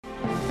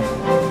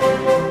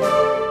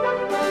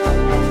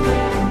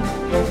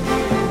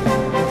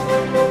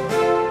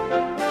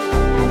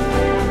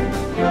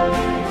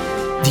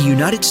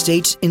United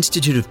States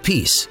Institute of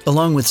Peace,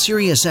 along with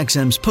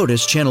SiriusXM's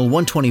POTUS Channel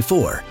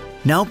 124,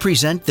 now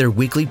present their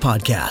weekly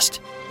podcast.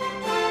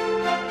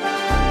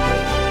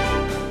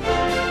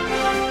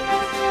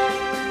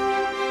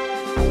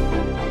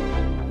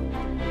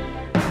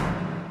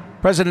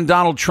 President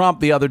Donald Trump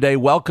the other day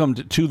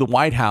welcomed to the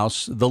White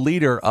House the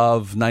leader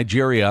of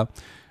Nigeria.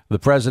 The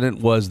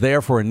president was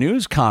there for a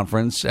news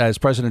conference as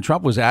President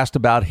Trump was asked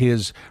about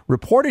his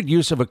reported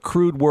use of a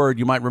crude word,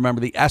 you might remember,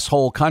 the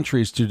S-hole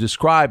countries, to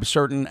describe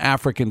certain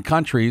African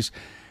countries.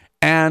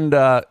 And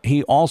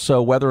he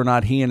also, whether or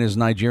not he and his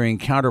Nigerian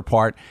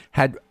counterpart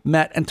had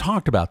met and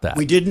talked about that.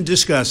 We didn't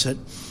discuss it.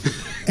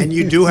 And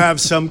you do have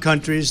some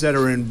countries that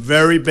are in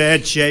very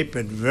bad shape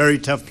and very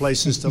tough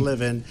places to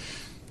live in.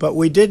 But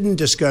we didn't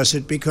discuss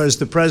it because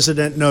the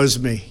president knows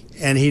me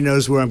and he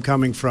knows where I'm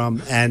coming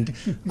from. And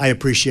I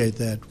appreciate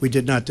that. We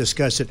did not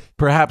discuss it.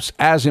 Perhaps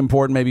as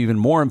important, maybe even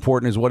more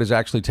important, is what is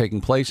actually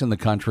taking place in the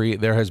country.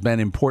 There has been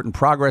important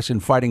progress in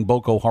fighting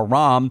Boko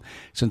Haram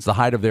since the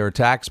height of their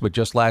attacks. But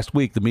just last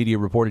week, the media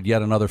reported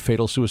yet another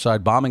fatal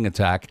suicide bombing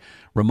attack,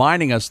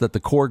 reminding us that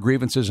the core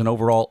grievances and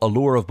overall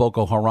allure of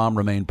Boko Haram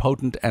remain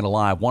potent and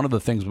alive. One of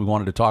the things we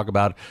wanted to talk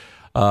about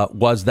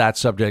was that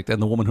subject,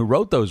 and the woman who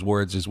wrote those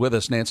words is with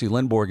us. Nancy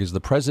Lindborg is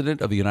the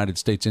president of the United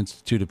States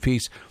Institute of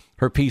Peace.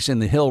 Her piece in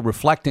The Hill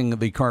reflecting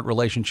the current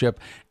relationship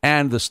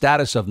and the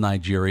status of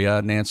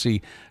Nigeria.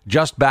 Nancy,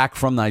 just back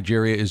from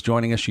Nigeria, is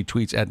joining us. She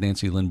tweets at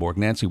Nancy Lindborg.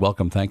 Nancy,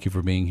 welcome. Thank you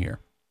for being here.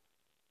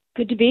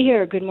 Good to be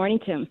here. Good morning,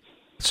 Tim.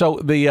 So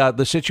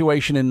the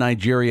situation in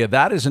Nigeria,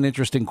 that is an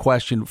interesting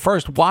question.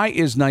 First, why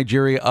is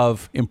Nigeria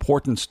of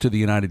importance to the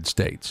United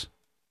States?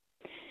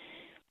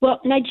 Well,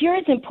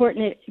 Nigeria is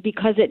important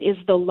because it is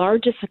the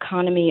largest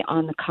economy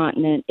on the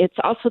continent. It's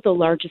also the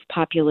largest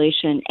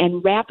population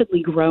and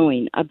rapidly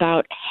growing.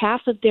 About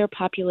half of their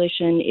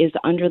population is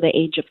under the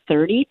age of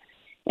 30.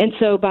 And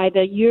so by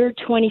the year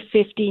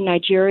 2050,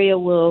 Nigeria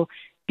will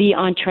be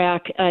on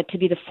track to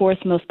be the fourth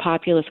most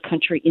populous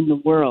country in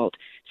the world.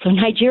 So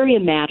Nigeria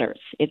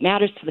matters. It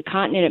matters to the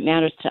continent. It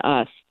matters to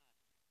us.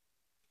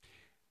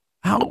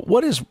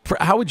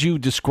 How would you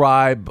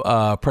describe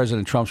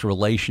President Trump's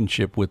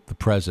relationship with the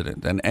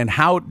president? And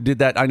how did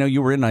that, I know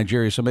you were in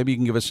Nigeria, so maybe you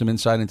can give us some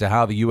insight into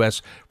how the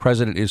U.S.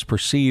 president is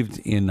perceived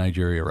in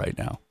Nigeria right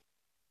now.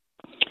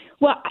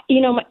 Well,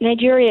 you know,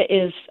 Nigeria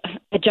is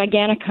a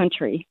gigantic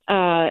country.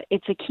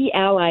 It's a key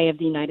ally of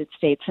the United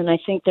States, and I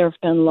think there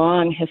have been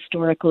long,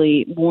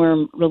 historically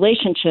warm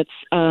relationships.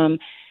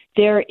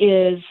 There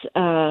is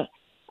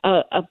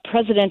a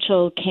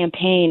presidential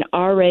campaign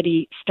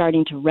already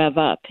starting to rev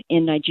up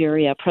in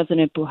Nigeria.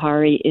 President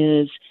Buhari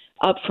is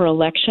up for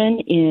election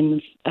in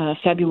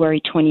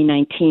February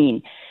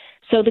 2019.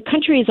 So the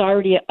country is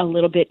already a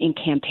little bit in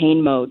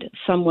campaign mode,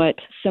 somewhat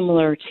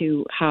similar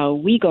to how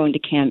we go into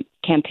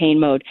campaign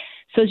mode.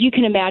 So as you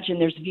can imagine,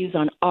 there's views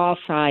on all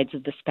sides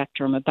of the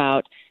spectrum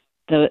about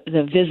the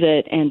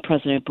visit and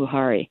President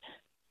Buhari.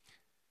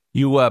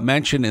 You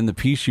mentioned in the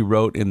piece you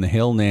wrote in The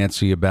Hill,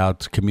 Nancy,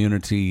 about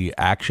community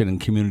action and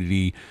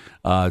community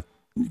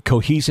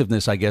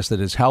cohesiveness, I guess, that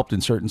has helped in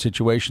certain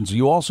situations.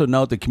 You also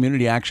note that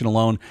community action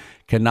alone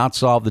cannot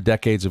solve the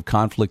decades of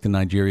conflict in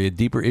Nigeria.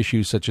 Deeper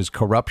issues such as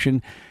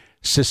corruption,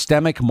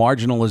 systemic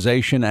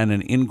marginalization, and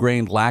an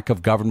ingrained lack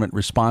of government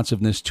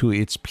responsiveness to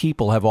its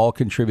people have all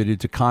contributed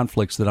to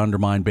conflicts that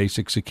undermine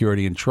basic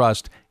security and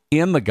trust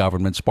in the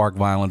government, spark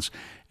violence,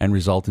 and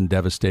result in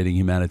devastating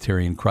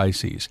humanitarian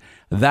crises.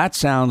 That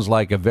sounds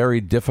like a very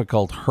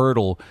difficult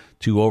hurdle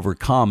to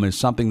overcome, is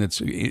something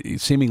that's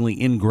seemingly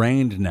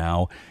ingrained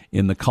now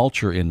in the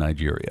culture in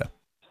Nigeria.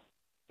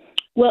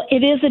 Well,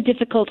 it is a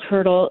difficult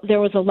hurdle. There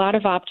was a lot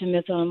of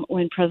optimism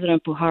when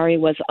President Buhari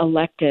was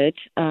elected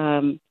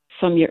some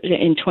year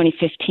in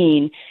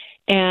 2015.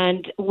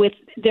 And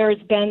there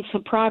has been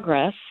some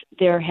progress.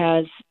 There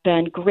has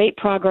been great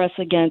progress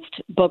against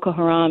Boko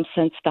Haram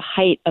since the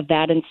height of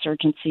that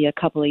insurgency a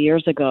couple of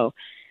years ago.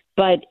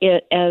 But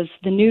as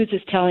the news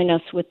is telling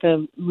us, with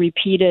the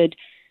repeated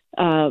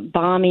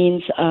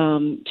bombings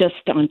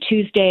just on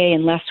Tuesday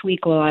and last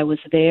week while I was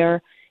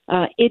there,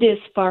 it is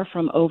far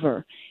from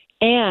over.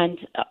 And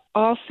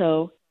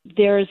also,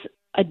 there's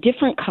a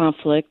different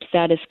conflict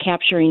that is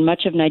capturing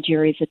much of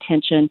Nigeria's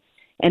attention,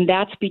 and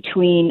that's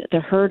between the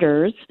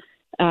herders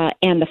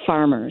and the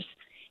farmers.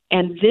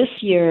 And this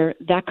year,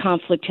 that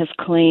conflict has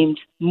claimed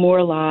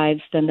more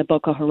lives than the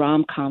Boko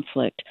Haram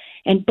conflict.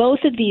 And both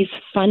of these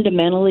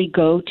fundamentally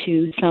go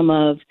to some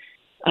of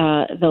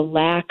the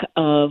lack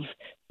of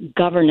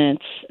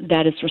governance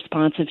that is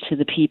responsive to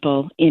the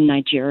people in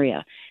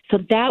Nigeria. So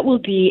that will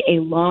be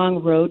a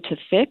long road to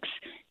fix,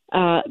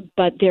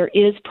 but there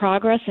is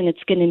progress, and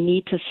it's going to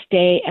need to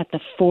stay at the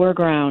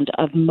foreground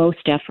of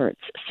most efforts.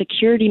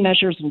 Security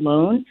measures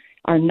alone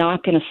are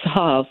not going to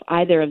solve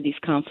either of these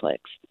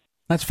conflicts.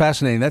 That's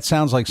fascinating. That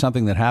sounds like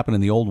something that happened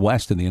in the Old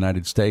West in the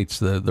United States,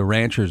 the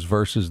ranchers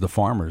versus the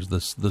farmers,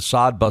 the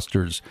sod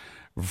busters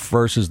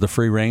versus the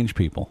free-range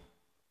people.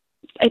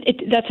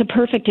 That's a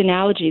perfect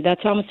analogy.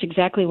 That's almost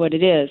exactly what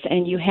it is.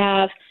 And you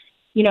have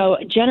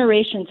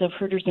generations of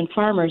herders and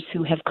farmers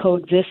who have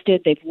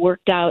coexisted. They've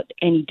worked out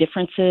any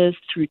differences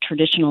through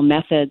traditional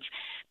methods.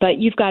 But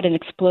you've got an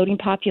exploding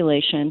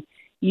population.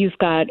 You've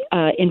got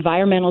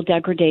environmental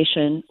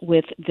degradation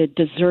with the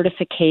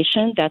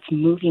desertification that's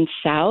moving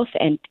south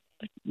and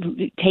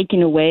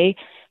taking away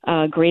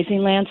grazing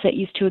lands that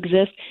used to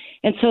exist.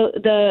 And so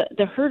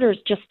the herders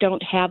just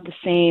don't have the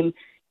same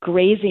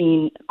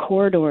grazing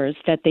corridors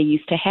that they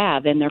used to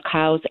have, and their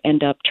cows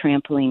end up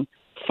trampling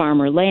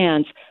farmer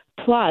lands.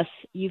 Plus,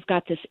 you've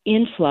got this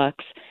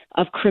influx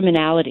of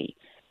criminality,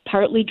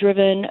 partly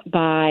driven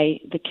by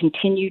the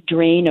continued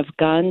drain of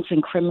guns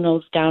and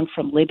criminals down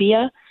from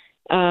Libya,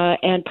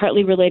 and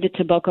partly related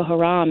to Boko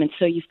Haram. And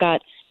so you've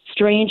got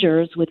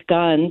strangers with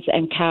guns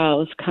and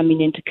cows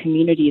coming into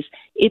communities.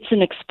 It's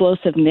an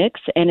explosive mix,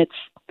 and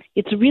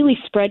it's really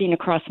spreading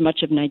across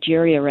much of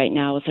Nigeria right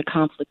now as a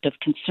conflict of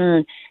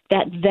concern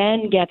that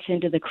then gets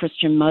into the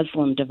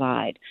Christian-Muslim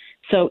divide.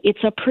 So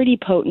it's a pretty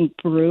potent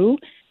brew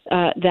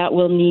that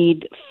will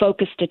need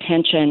focused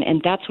attention,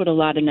 and that's what a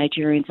lot of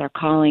Nigerians are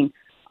calling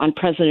on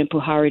President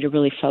Buhari to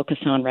really focus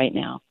on right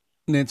now.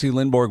 Nancy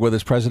Lindborg with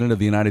us, president of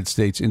the United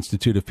States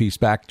Institute of Peace,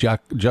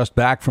 just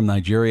back from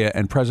Nigeria,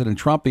 and President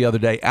Trump the other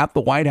day at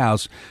the White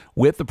House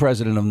with the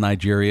president of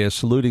Nigeria,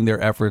 saluting their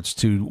efforts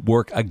to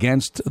work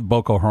against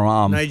Boko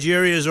Haram.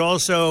 Nigeria is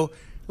also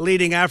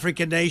leading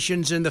African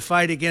nations in the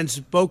fight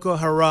against Boko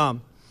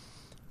Haram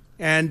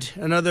and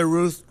another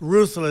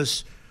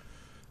ruthless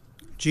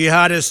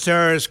jihadist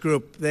terrorist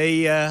group.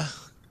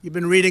 You've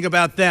been reading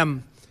about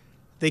them.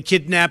 They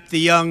kidnap the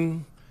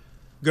young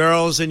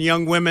girls and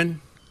young women,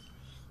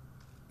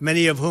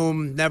 many of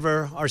whom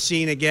never are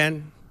seen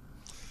again.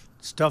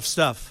 It's tough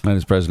stuff. That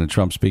is President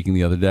Trump speaking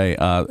the other day.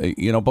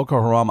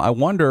 Boko Haram, I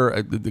wonder,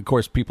 of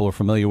course, people are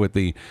familiar with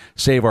the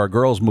Save Our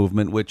Girls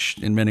movement, which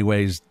in many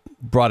ways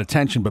brought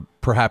attention, but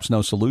perhaps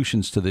no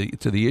solutions to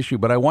the issue.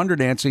 But I wonder,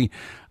 Nancy,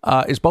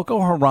 is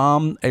Boko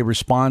Haram a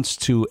response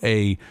to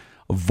a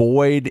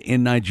void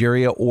in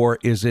Nigeria, or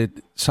is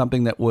it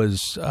something that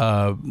was,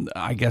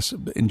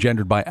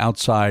 engendered by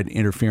outside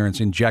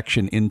interference,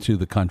 injection into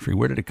the country?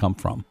 Where did it come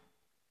from?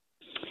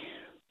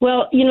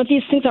 Well,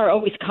 these things are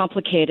always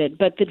complicated,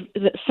 but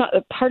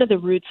part of the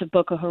roots of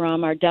Boko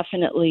Haram are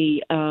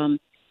definitely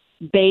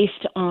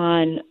based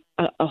on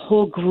a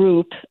whole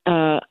group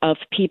of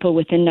people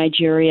within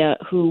Nigeria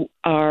who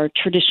are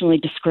traditionally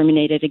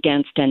discriminated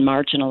against and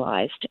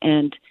marginalized.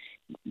 And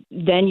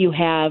then you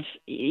have,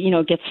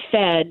 gets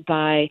fed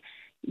by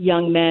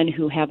young men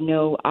who have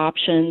no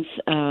options,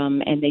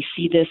 and they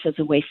see this as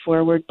a way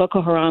forward.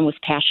 Boko Haram was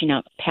passing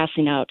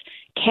out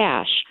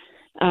cash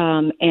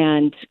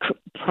and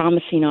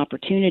promising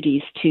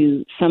opportunities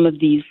to some of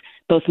these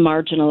both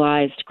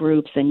marginalized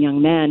groups and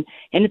young men,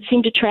 and it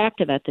seemed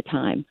attractive at the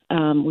time,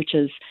 which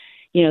is,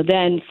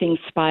 then things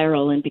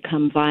spiral and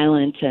become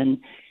violent, and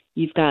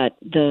you've got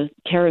the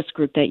terrorist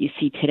group that you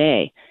see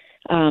today.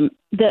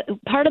 The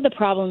part of the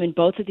problem in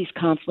both of these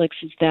conflicts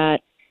is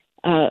that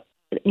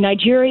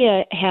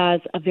Nigeria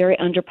has a very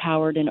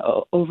underpowered and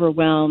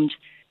overwhelmed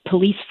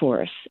police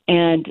force,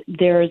 and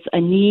there's a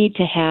need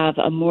to have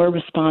a more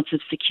responsive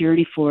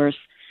security force,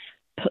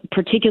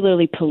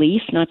 particularly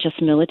police, not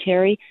just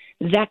military,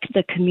 that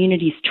the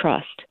communities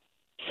trust,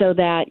 so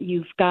that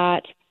you've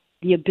got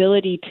the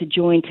ability to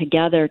join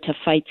together to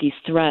fight these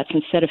threats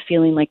instead of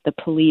feeling like the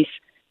police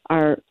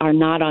are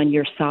not on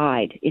your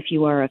side if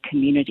you are a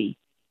community.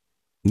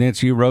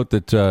 Nancy, you wrote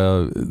that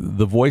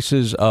the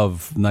voices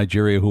of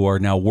Nigeria who are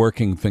now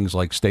working, things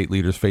like state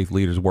leaders, faith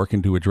leaders,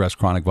 working to address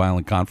chronic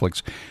violent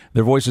conflicts,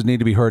 their voices need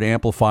to be heard,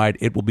 amplified.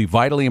 It will be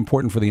vitally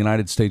important for the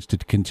United States to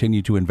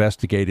continue to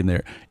invest in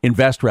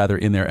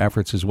their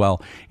efforts as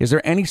well. Is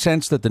there any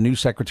sense that the new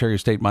Secretary of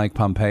State, Mike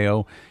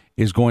Pompeo,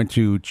 is going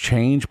to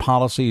change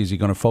policy? Is he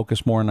going to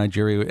focus more on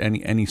Nigeria?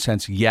 Any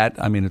sense yet?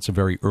 I mean, it's a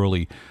very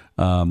early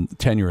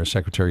tenure as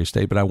Secretary of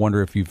State, but I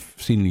wonder if you've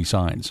seen any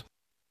signs.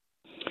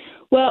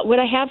 Well, what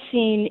I have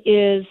seen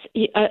is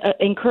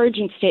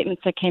encouraging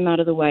statements that came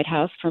out of the White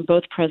House from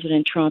both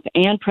President Trump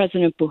and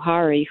President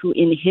Buhari, who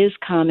in his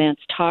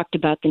comments talked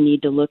about the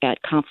need to look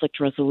at conflict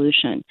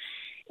resolution.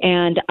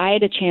 And I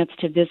had a chance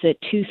to visit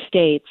two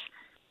states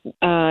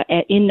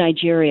in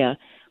Nigeria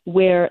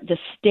where the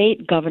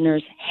state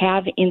governors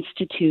have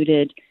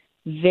instituted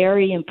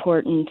very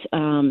important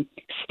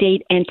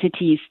state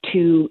entities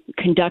to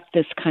conduct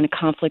this kind of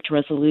conflict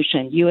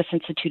resolution. U.S.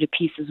 Institute of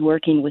Peace is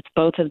working with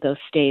both of those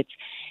states.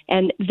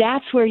 And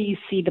that's where you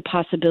see the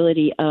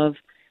possibility of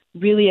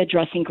really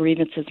addressing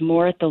grievances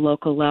more at the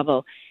local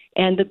level.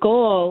 And the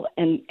goal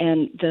and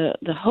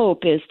the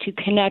hope is to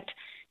connect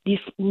these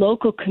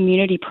local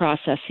community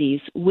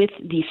processes with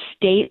these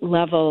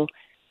state-level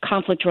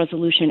conflict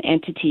resolution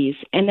entities.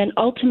 And then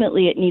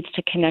ultimately it needs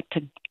to connect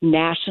to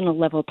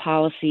national-level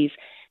policies,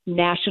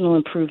 national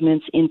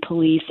improvements in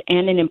police,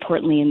 and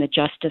importantly in the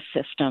justice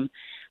system.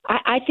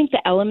 I think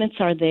the elements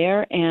are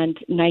there, and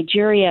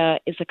Nigeria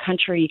is a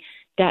country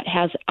that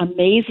has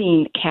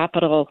amazing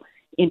capital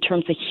in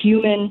terms of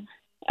human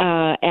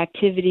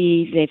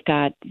activity. They've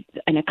got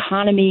an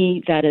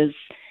economy that is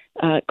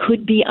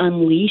could be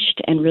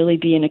unleashed and really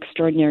be an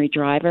extraordinary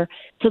driver.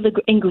 So the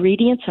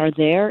ingredients are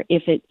there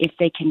if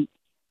they can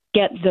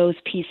get those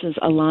pieces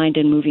aligned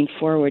and moving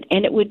forward.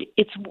 And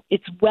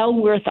it's well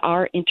worth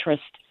our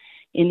interest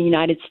in the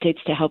United States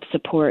to help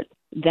support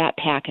that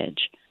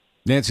package.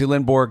 Nancy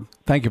Lindborg,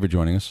 thank you for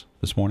joining us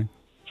this morning.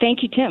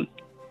 Thank you, Tim.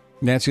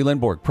 Nancy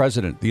Lindborg,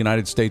 President of the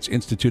United States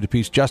Institute of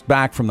Peace, just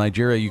back from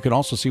Nigeria. You can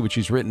also see what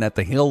she's written at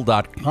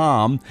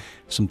thehill.com,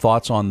 some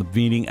thoughts on the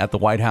meeting at the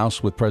White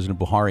House with President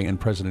Buhari and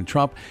President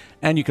Trump.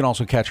 And you can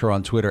also catch her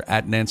on Twitter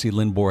at Nancy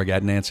Lindborg,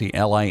 at Nancy,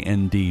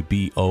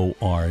 Lindborg.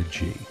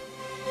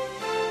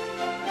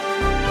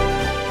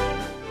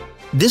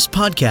 This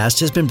podcast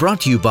has been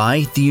brought to you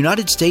by the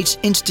United States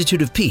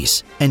Institute of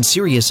Peace and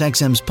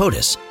SiriusXM's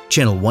POTUS,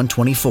 Channel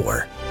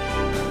 124.